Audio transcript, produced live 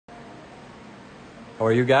How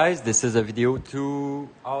are you guys? This is a video to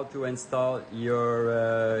how to install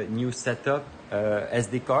your new setup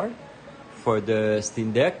SD card for the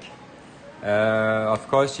Steam Deck. Of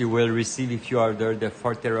course, you will receive, if you order the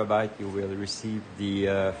 4 terabyte, you will receive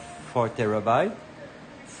the 4 terabyte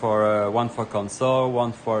for one for console,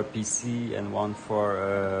 one for PC, and one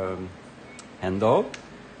for handle.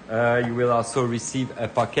 You will also receive a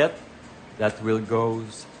pocket that will go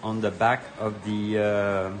on the back of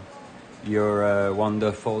the your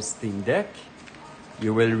wonderful Steam Deck.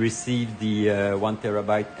 You will receive the 1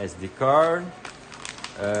 terabyte SD card.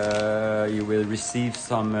 You will receive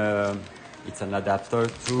some, it's an adapter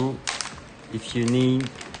too, if you need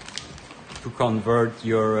to convert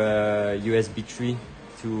your USB 3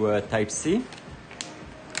 to Type-C.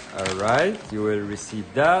 Alright, you will receive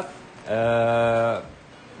that.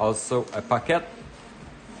 Also a pocket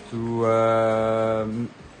to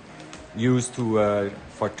use to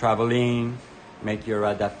for traveling, make your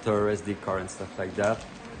adapter, SD card and stuff like that.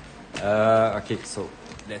 Okay, so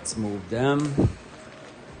let's move them.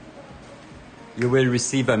 You will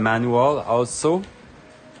receive a manual also.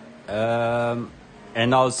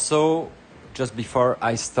 And also, just before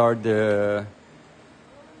I start the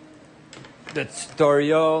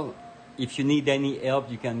tutorial, if you need any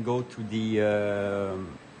help, you can go to the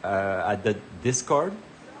at the Discord.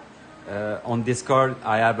 On Discord,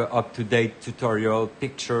 I have an up-to-date tutorial,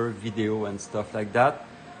 picture, video, and stuff like that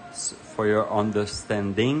for your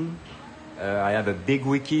understanding. I have a big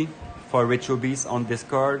wiki for RetroBeast on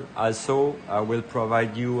Discord. Also, I will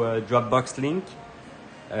provide you a Dropbox link.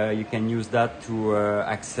 You can use that to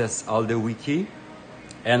access all the wiki.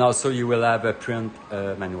 And also, you will have a print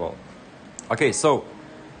manual. Okay, so,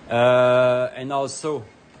 and also,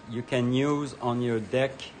 you can use on your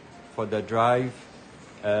deck for the drive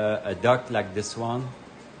a dock like this one,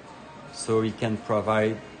 so you can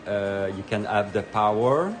provide, you can have the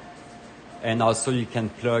power, and also you can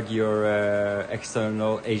plug your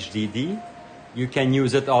external HDD. You can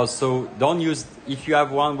use it also, don't use, if you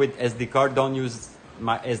have one with SD card, don't use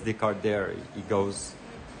my SD card there. It goes,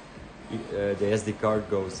 the SD card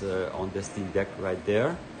goes on the Steam Deck right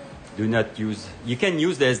there. Do not use, you can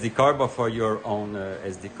use the SD card, but for your own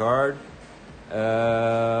SD card.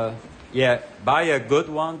 Yeah, buy a good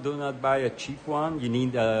one, do not buy a cheap one. You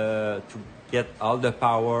need to get all the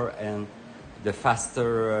power and the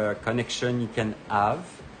faster connection you can have.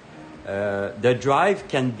 The drive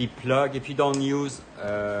can be plugged if you don't use,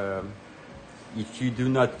 if you do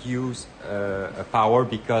not use a power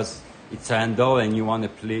because it's a handle and you want to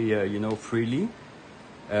play, you know, freely.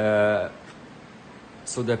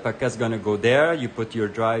 So the pocket's gonna go there. You put your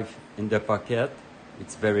drive in the pocket.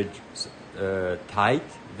 It's very tight,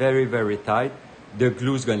 very, very tight. The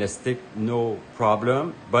glue's gonna stick, no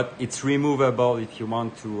problem, but it's removable if you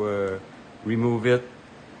want to remove it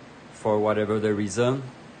for whatever the reason.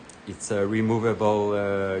 It's a removable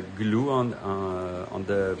glue on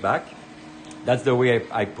the back. That's the way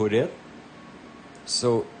I put it.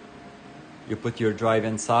 So you put your drive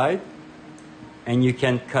inside and you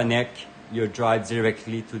can connect your drive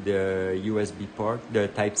directly to the USB port, the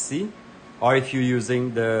Type-C. Or if you're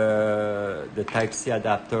using the Type-C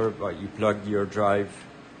adapter, you plug your drive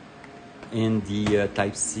in the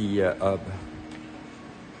Type-C hub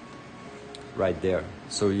right there.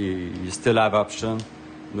 So you still have option,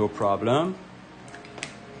 no problem.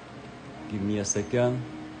 Give me a second.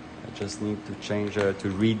 I just need to change to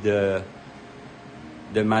read the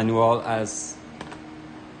manual as.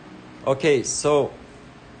 Okay, so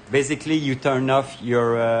basically you turn off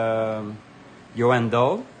your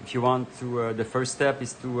handle. If you want to, the first step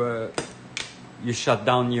is to, you shut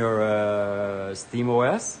down your Steam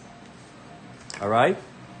OS. All right.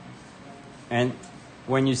 And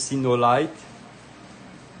when you see no light,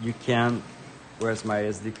 you can, where's my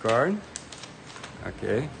SD card?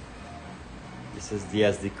 Okay. This is the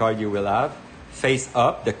SD card you will have. Face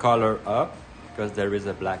up, the color up, because there is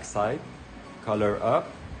a black side. Color up.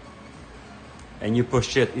 And you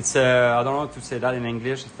push it. It's a, I don't know how to say that in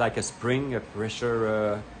English. It's like a spring, a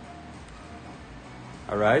pressure.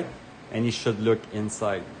 All right. And it should look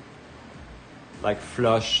inside. Like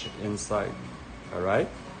flush inside. All right.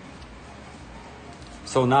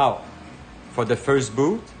 So now, for the first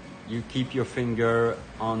boot, you keep your finger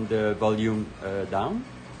on the volume down.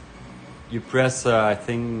 You press, I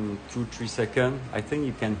think, 2-3 seconds. I think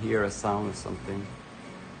you can hear a sound or something.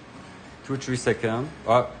 2-3 seconds.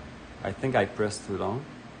 Oh, I think I pressed too long.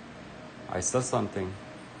 I saw something.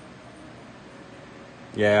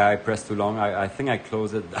 Yeah, I pressed too long. I think I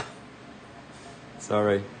closed it down.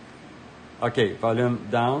 Sorry. Okay, volume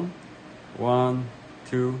down. 1,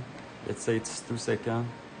 2. Let's say it's 2 seconds.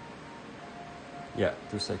 Yeah,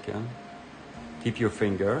 2 seconds. Keep your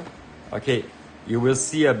finger. Okay, you will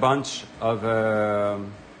see a bunch of,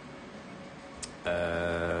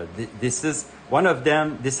 this is, one of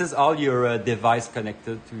them, this is all your device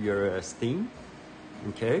connected to your Steam.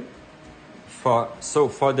 Okay. So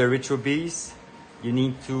for the RetroBeast, you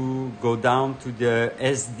need to go down to the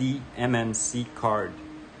SDMMC card.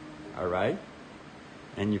 All right.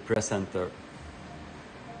 And you press enter.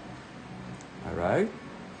 All right.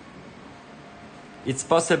 It's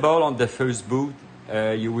possible on the first boot,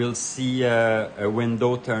 you will see a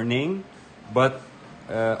window turning, but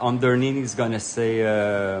underneath it's gonna say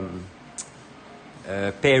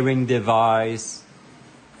pairing device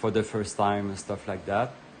for the first time and stuff like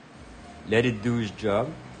that. Let it do its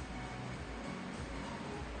job.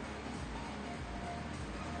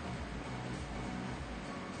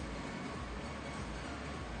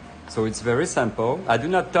 So it's very simple. I do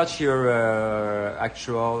not touch your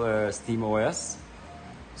actual Steam OS,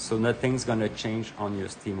 so nothing's gonna change on your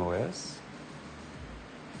Steam OS.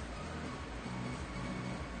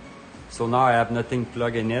 So now I have nothing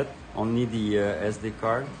plugged in it, only the SD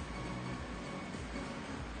card.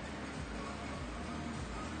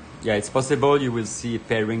 Yeah, it's possible you will see a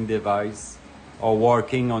pairing device or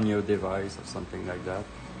working on your device or something like that.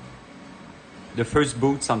 The first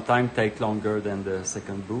boot sometimes takes longer than the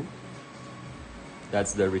second boot.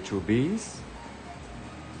 That's the RetroBeast.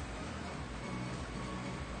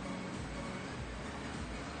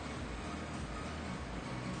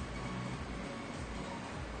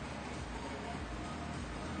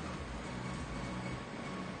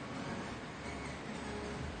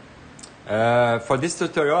 For this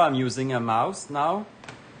tutorial, I'm using a mouse now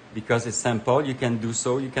because it's simple. You can do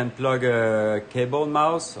so. You can plug a cable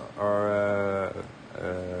mouse or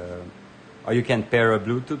you can pair a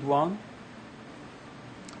Bluetooth one.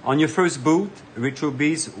 On your first boot,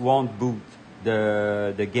 RetroBeast won't boot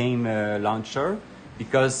the game launcher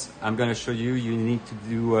because I'm going to show you need to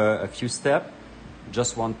do a few steps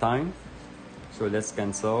just one time. So let's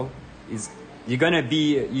cancel. You're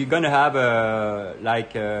gonna have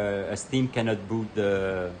a Steam cannot boot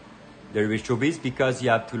the RetroBeast because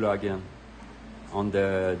you have to log in on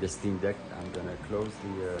the Steam Deck. I'm gonna close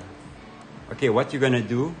the. Okay, what you're gonna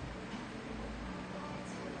do?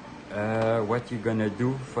 What you're gonna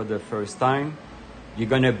do for the first time? You're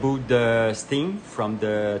gonna boot the Steam from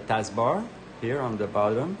the taskbar here on the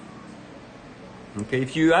bottom. Okay,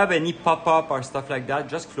 if you have any pop-up or stuff like that,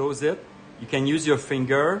 just close it. You can use your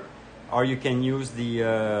finger, or you can use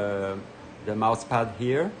the mouse pad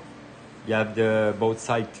here. You have the both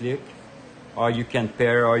side click, or you can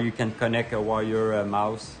pair, or you can connect a wire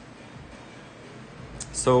mouse.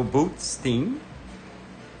 So boot Steam.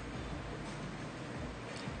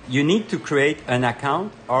 You need to create an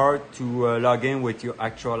account or to log in with your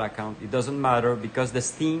actual account. It doesn't matter because the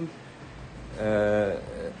Steam,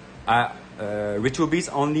 RetroBeast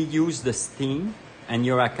only use the Steam and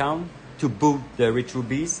your account to boot the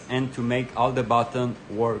RetroBeast and to make all the button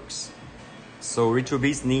works. So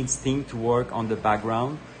RetroBeast needs Steam to work on the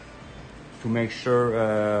background to make sure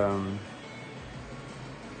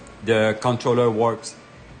the controller works.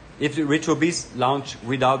 If the RetroBeast launch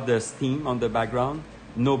without the Steam on the background,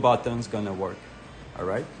 no button's gonna work. All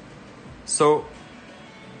right. So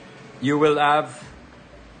you will have.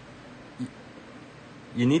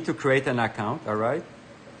 You need to create an account. All right.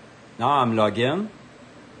 Now I'm logged in.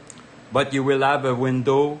 But you will have a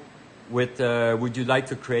window with, would you like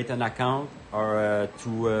to create an account or to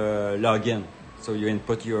log in? So you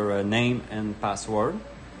input your name and password.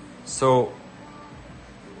 So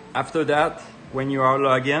after that, when you are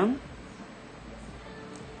logged in,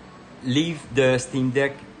 leave the Steam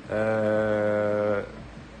Deck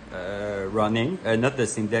running, not the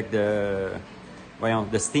Steam Deck, the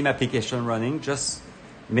Steam application running. Just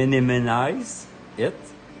minimize it.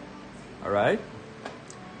 All right.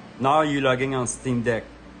 Now you're logging on Steam Deck.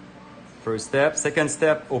 First step. Second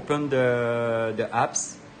step, open the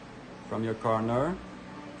apps from your corner.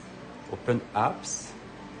 Open apps.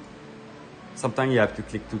 Sometimes you have to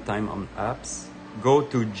click 2 times on apps. Go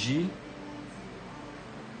to G.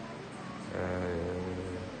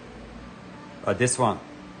 This one.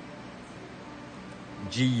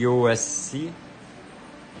 GOSC.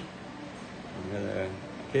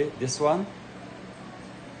 Okay, this one.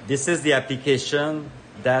 This is the application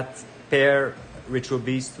that pair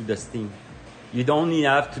RetroBeast to the Steam. You don't only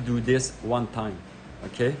have to do this one time.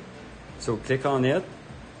 Okay, so click on it.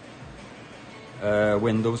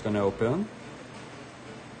 Window's gonna open.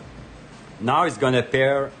 Now it's gonna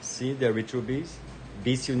pair. See the RetroBeast,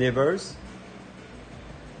 Beast Universe.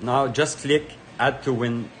 Now just click add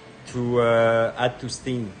to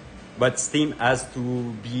Steam. but Steam has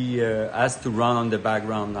to run on the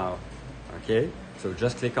background now. Okay, so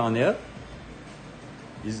just click on it.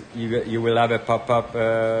 You will have a pop-up.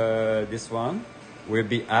 This one will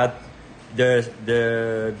be add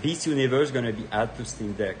the Beast Universe going to be add to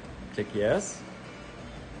Steam Deck. Click yes.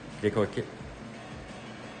 Click OK.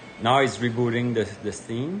 Now it's rebooting the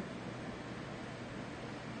Steam,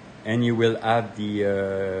 and you will have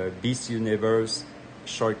the Beast Universe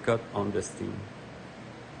shortcut on the Steam.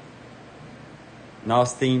 Now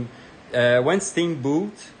Steam, when Steam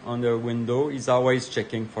boot on the window, is always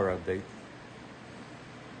checking for update.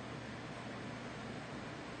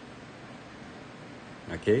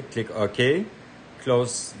 Okay, click OK.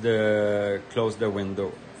 Close the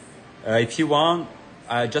window. If you want,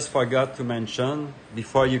 I just forgot to mention,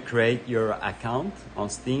 before you create your account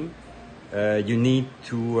on Steam, you need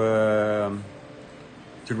to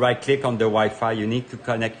right-click on the Wi-Fi. You need to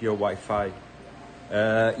connect your Wi-Fi.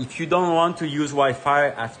 If you don't want to use Wi-Fi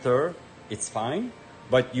after, it's fine.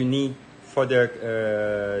 But you need, for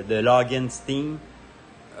the login Steam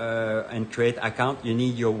and create account, you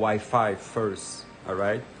need your Wi-Fi first. All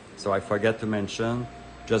right. So I forgot to mention,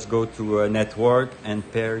 just go to network and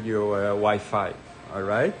pair your Wi-Fi. All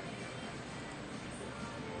right.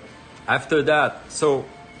 After that, so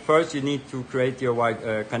first you need to create your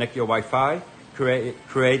connect your Wi-Fi,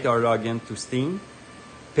 create or login to Steam,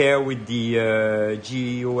 pair with the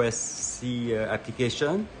GOSC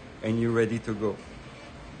application, and you're ready to go.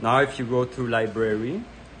 Now, if you go to library,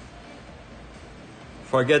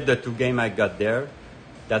 forget the 2 games I got there.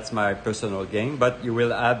 That's my personal game, but you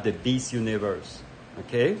will have the Beast Universe.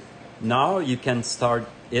 Okay. Now you can start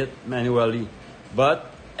it manually, but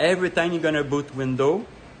every time you're gonna boot window,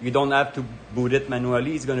 you don't have to boot it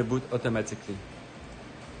manually. It's gonna boot automatically.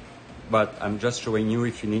 But I'm just showing you,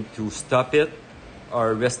 if you need to stop it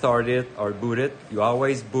or restart it or boot it, you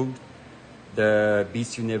always boot the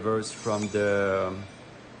Beast Universe from the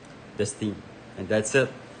Steam, and that's it.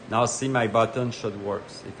 Now see, my button should work.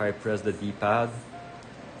 If I press the D-pad,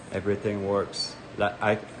 everything works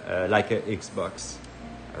like a Xbox.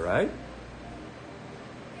 All right.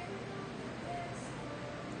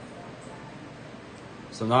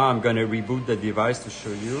 So now I'm going to reboot the device to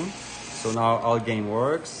show you. So now all game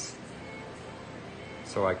works.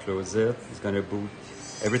 So I close it. It's going to boot.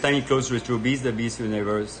 Every time you close RetroBeast, the Beast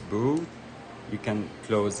Universe boot. You can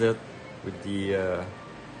close it with the...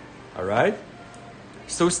 all right.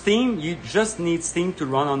 So Steam, you just need Steam to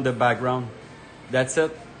run on the background. That's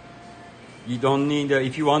it. You don't need,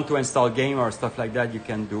 if you want to install game or stuff like that, you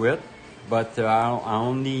can do it. But I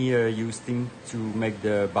only use Steam to make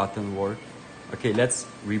the button work. Okay, let's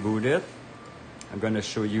reboot it. I'm going to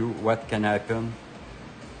show you what can happen.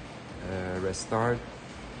 Restart.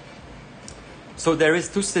 So there is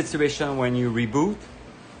 2 situations when you reboot.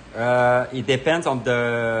 It depends on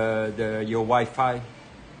your Wi-Fi.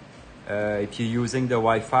 If you're using the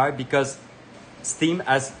Wi-Fi, because Steam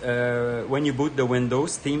has, when you boot the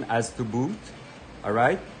Windows, Steam has to boot, all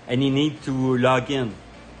right? And you need to log in,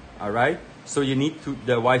 all right? So you need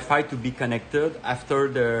the Wi-Fi to be connected after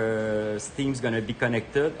the Steam's gonna be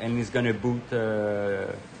connected, and it's gonna boot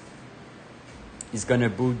the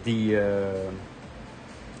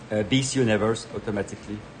Beast Universe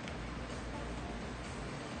automatically.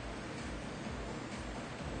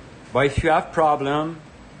 But if you have problem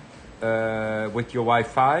with your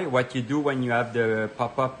Wi-Fi, what you do when you have the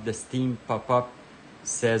pop-up, the Steam pop-up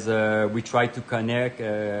says we try to connect,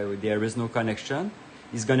 there is no connection,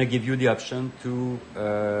 it's going to give you the option to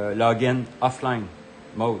log in offline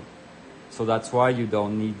mode. So that's why you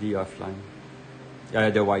don't need the offline, the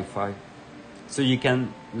Wi-Fi. So you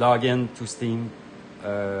can log in to Steam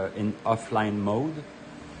in offline mode,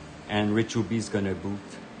 and RetroBeast is going to boot.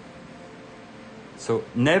 So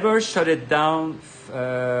never shut it down,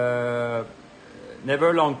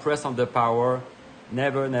 never long press on the power,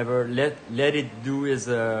 never let it do its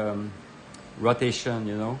rotation,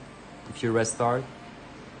 you know, if you restart.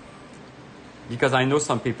 Because I know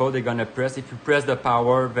some people, they're gonna press, if you press the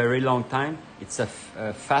power very long time, it's a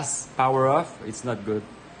fast power off, it's not good.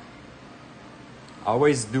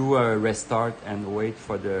 Always do a restart and wait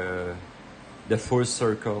for the full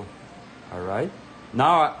circle, all right?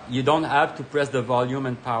 Now you don't have to press the volume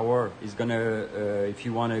and power. It's gonna, if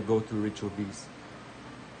you want to go to RetroBeast,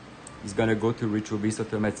 it's gonna go to RetroBeast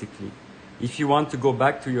automatically. If you want to go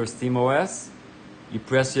back to your SteamOS, you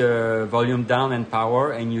press your volume down and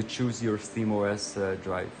power, and you choose your SteamOS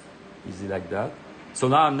drive. Easy like that. So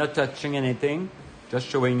now I'm not touching anything, just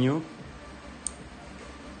showing you.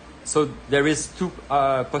 So there is 2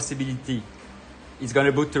 possibilities. It's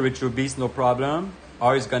gonna boot to RetroBeast, no problem.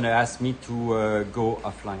 Or it's going to ask me to go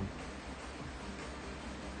offline.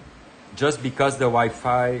 just because the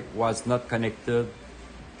Wi-Fi was not connected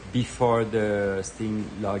before the Steam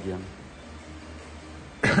login.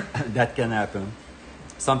 That can happen.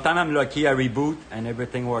 Sometimes I'm lucky, I reboot and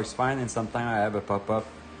everything works fine, and sometimes I have a pop-up.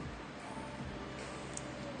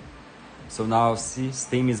 So now see,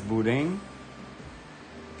 Steam is booting.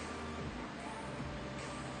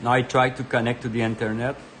 Now I try to connect to the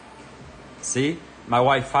internet. See, my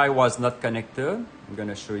Wi-Fi was not connected. I'm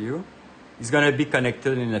gonna show you. It's gonna be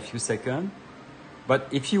connected in a few seconds. But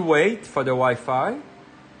if you wait for the Wi-Fi,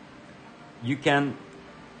 you can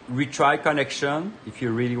retry connection if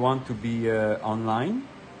you really want to be online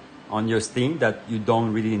on your Steam that you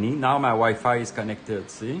don't really need. Now my Wi-Fi is connected,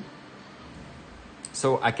 see?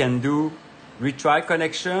 So I can do retry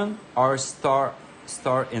connection or start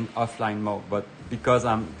in offline mode. But because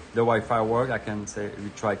the Wi-Fi works, I can say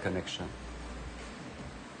retry connection.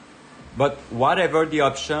 But whatever the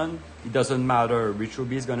option, it doesn't matter.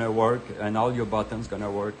 RetroBeast is gonna work and all your buttons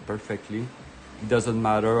gonna work perfectly. It doesn't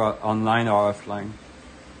matter online or offline.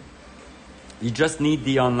 You just need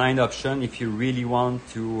the online option if you really want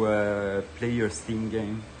to play your Steam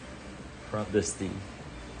game from the Steam.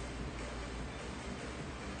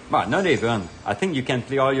 But not even. I think you can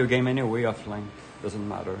play all your game anyway offline. Doesn't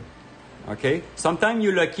matter. Okay? Sometimes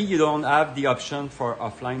you're lucky you don't have the option for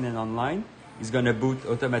offline and online. It's gonna boot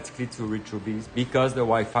automatically to RetroBeast because the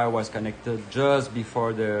Wi-Fi was connected just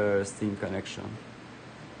before the Steam connection.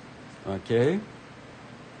 Okay?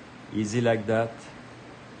 Easy like that.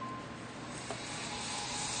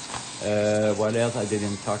 What else I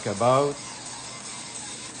didn't talk about?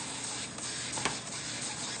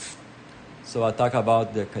 So I talk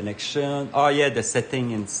about the connection. Oh yeah, the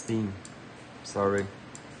setting in Steam. Sorry.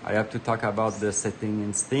 I have to talk about the setting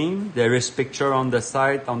in Steam. There is picture on the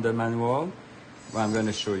site, on the manual. Well, I'm going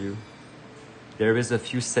to show you. There is a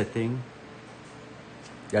few settings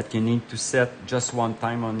that you need to set just one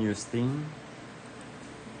time on your Steam.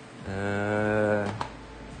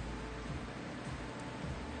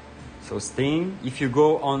 So Steam, if you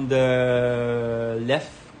go on the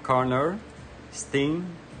left corner, Steam,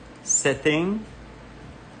 setting,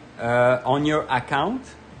 on your account,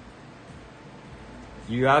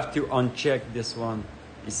 you have to uncheck this one.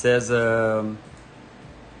 It says,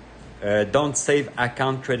 don't save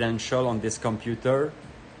account credential on this computer.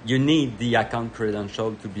 You need the account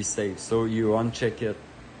credential to be saved. So you uncheck it,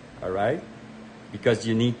 all right? Because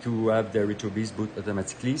you need to have the RetroBeast boot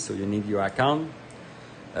automatically. So you need your account.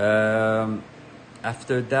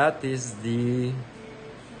 After that is the,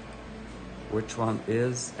 which one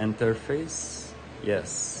is interface?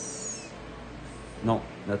 Yes. No,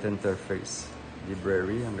 not interface.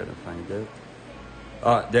 Library, I'm gonna find it.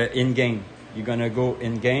 The in-game. You're gonna go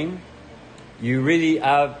in-game. You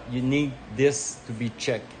need this to be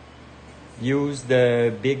checked. Use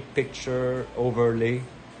the big picture overlay.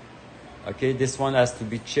 Okay, this one has to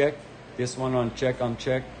be checked. This one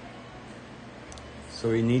uncheck.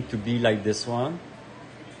 So you need to be like this one.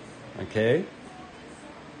 Okay.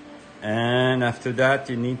 And after that,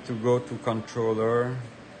 you need to go to controller.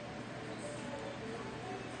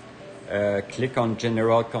 Click on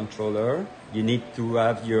general controller. You need to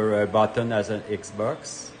have your button as an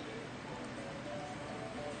Xbox.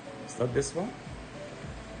 Is that this one?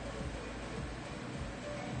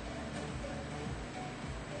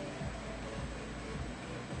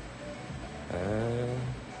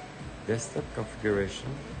 Desktop configuration.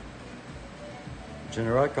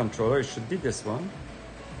 General controller, it should be this one.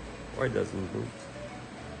 Why doesn't boot?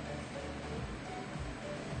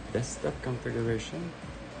 Desktop configuration.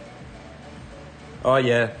 Oh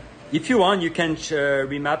yeah. If you want, you can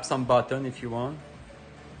remap some button if you want.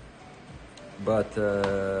 But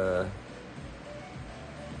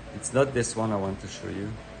it's not this one I want to show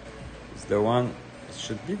you. It's the one, it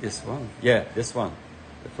should be this one. Yeah, this one,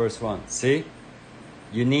 the first one. See?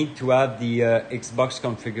 You need to have the Xbox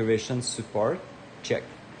configuration support. Check.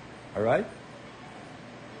 All right?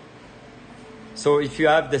 So if you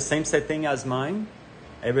have the same setting as mine,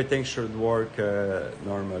 everything should work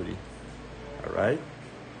normally. All right?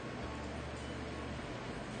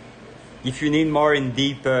 If you need more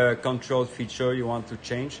in-deep control feature you want to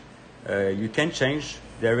change, you can change.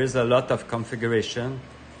 There is a lot of configuration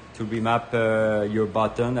to remap your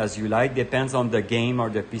button as you like. Depends on the game or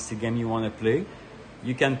the PC game you want to play.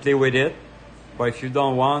 You can play with it, but if you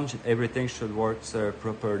don't want, everything should work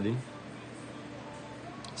properly.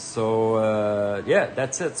 So yeah,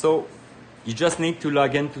 that's it. So you just need to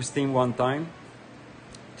log into Steam one time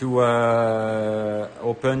to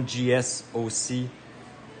open GSOC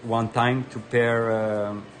one time to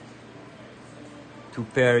pair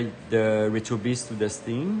the RetroBeast to the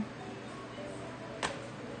Steam.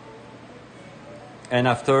 And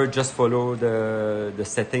after, just follow the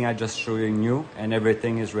setting I just showing you, and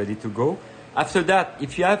everything is ready to go. After that,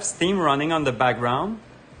 if you have Steam running on the background,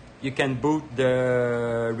 you can boot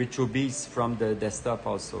the RetroBeast from the desktop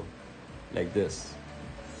also, like this.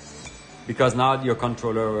 Because now your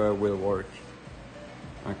controller will work.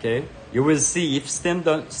 Okay, you will see if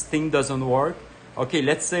Steam doesn't work. Okay,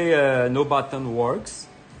 let's say no button works.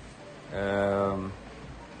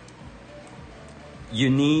 You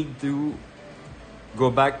need to go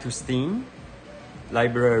back to Steam,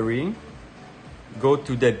 library, go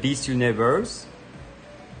to the Beast universe.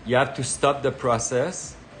 You have to stop the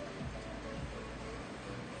process.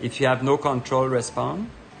 If you have no control respawn,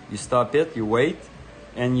 you stop it, you wait,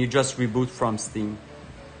 and you just reboot from Steam.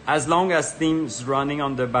 As long as Steam is running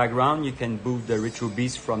on the background, you can boot the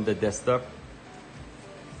RetroBeast from the desktop.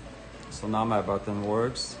 So now my button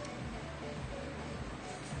works.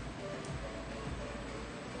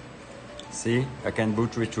 See, I can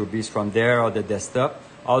boot RetroBeast from there or the desktop.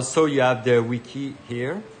 Also, you have the wiki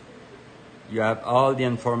here. You have all the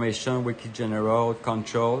information, wiki general,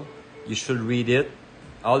 control. You should read it.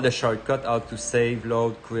 All the shortcut, how to save,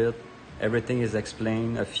 load, quit. Everything is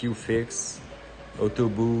explained, a few fix, auto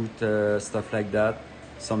boot, stuff like that.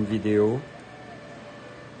 Some video.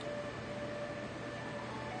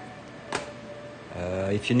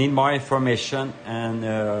 If you need more information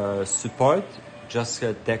and support, just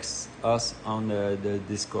text us on the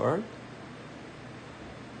Discord.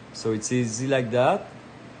 So it's easy like that.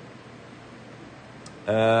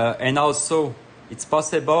 And also, it's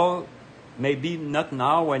possible, maybe not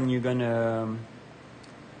now when you're gonna,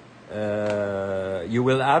 you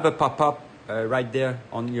will have a pop-up right there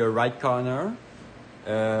on your right corner.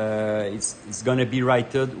 It's gonna be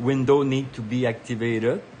rated, window need to be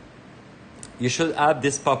activated. You should have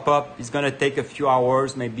this pop-up. It's gonna take a few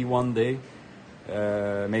hours, maybe one day.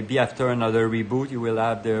 Maybe after another reboot, you will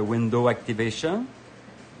have the window activation.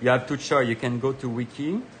 You have to choose. You can go to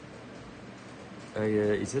wiki.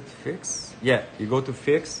 Is it fix? Yeah, you go to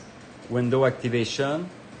fix, window activation.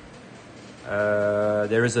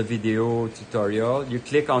 There is a video tutorial. You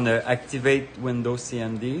click on the activate window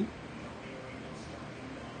CMD.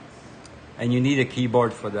 And you need a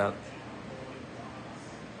keyboard for that.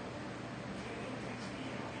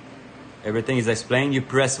 Everything is explained. You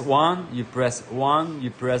press 1, you press 1,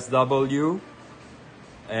 you press W,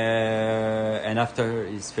 and after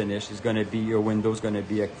it's finished, it's gonna be, your window's gonna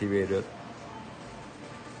be activated.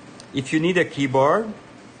 If you need a keyboard,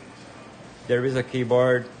 there is a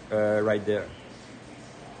keyboard right there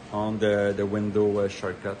on the window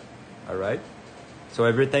shortcut. All right. So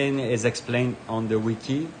everything is explained on the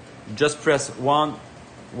wiki. Just press one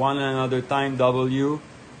another time, W.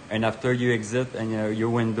 And after you exit, and your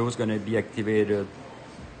window is going to be activated.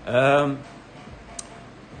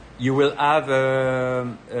 You will have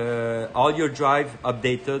all your drive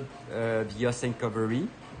updated via Syncovery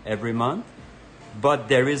every month, but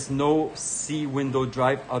there is no C window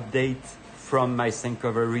drive update from my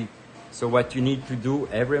Syncovery. So what you need to do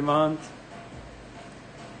every month,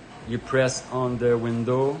 you press on the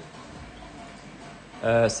window,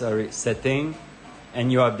 setting,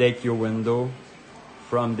 and you update your window.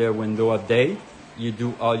 From the window update, you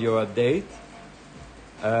do all your update.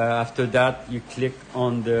 After that, you click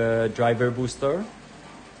on the driver booster.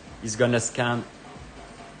 It's gonna scan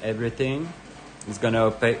everything. It's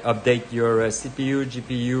gonna update your CPU,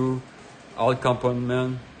 GPU, all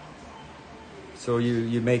components. So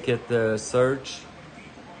you make it search,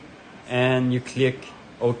 and you click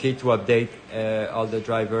OK to update all the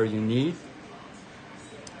driver you need.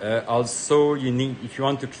 Also, you need, if you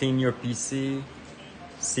want to clean your PC,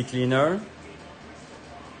 CCleaner.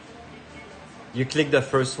 You click the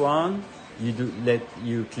first one,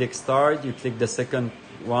 you click start, you click the second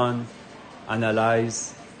one,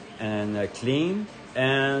 analyze and clean,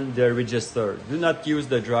 and the register. Do not use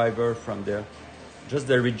the driver from there. Just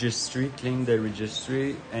the registry, clean the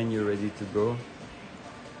registry, and you're ready to go.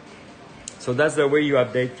 So that's the way you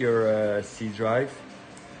update your C drive.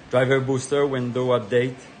 Driver booster, window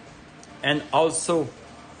update. And also,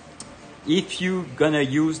 if you're gonna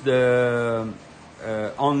use the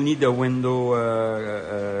only the window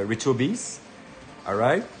RetroBeast, all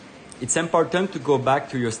right, it's important to go back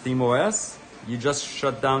to your SteamOS. You just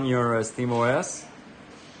shut down your SteamOS.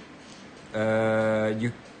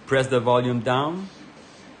 You press the volume down.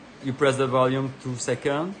 You press the volume 2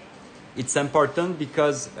 seconds. It's important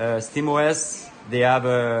because SteamOS, they have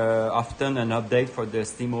often an update for the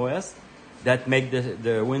SteamOS that make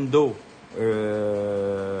the window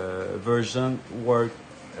version work.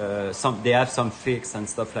 They have some fix and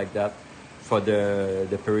stuff like that for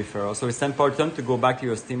the peripheral. So it's important to go back to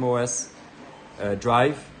your SteamOS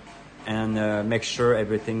drive, and make sure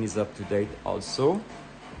everything is up to date also.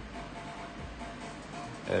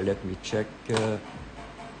 Let me check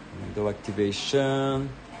window activation.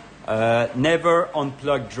 Never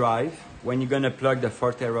unplug drive. When you're gonna plug the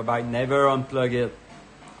 4 terabyte, never unplug it.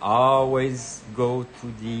 Always go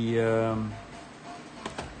to the,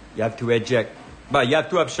 you have to eject. But you have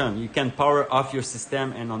two options. You can power off your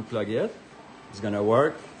system and unplug it. It's gonna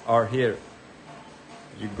work. Or here,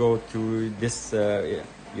 you go to this,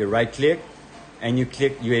 you right click, and you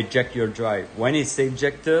eject your drive. When it's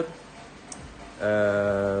ejected,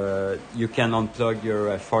 you can unplug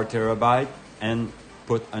your 4 terabyte and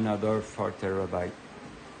put another 4 terabyte.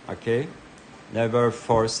 Okay? Never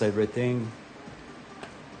force everything.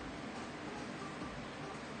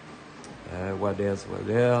 What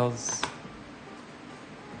else?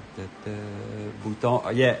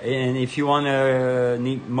 Bouton. Yeah, and if you want to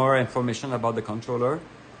need more information about the controller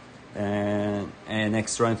and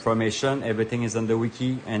extra information, everything is on the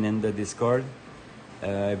wiki and in the Discord.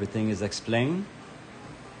 Everything is explained.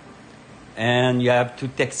 And you have to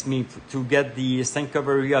text me to get the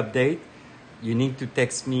Syncovery update. You need to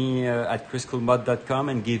text me at Kriscoolmod.com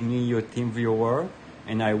and give me your team viewer,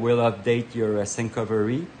 and I will update your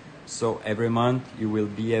Syncovery. So every month you will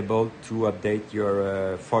be able to update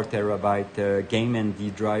your 4 terabyte game and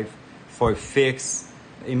D drive for fix,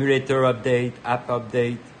 emulator update, app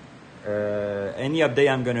update, any update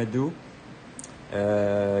I'm gonna do.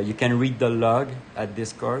 You can read the log at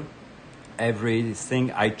Discord.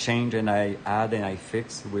 Everything I change and I add and I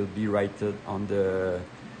fix will be rated on the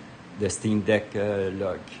Steam Deck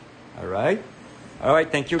log. All right.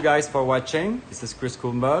 Thank you guys for watching. This is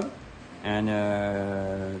Kriscoolmod, and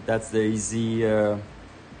that's the easy. And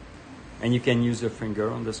you can use your finger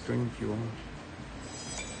on the screen if you want.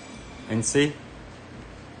 And see,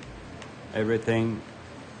 everything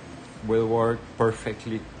will work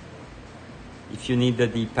perfectly. If you need the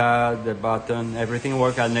D-pad, the button, everything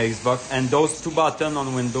works on the Xbox. And those two buttons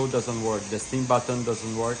on Windows doesn't work. The Steam button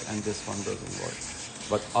doesn't work, and this one doesn't work.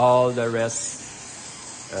 But all the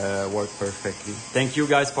rest work perfectly. Thank you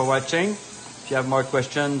guys for watching. If you have more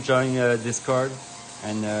questions, join Discord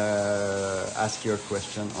and ask your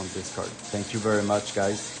question on Discord. Thank you very much,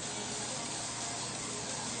 guys.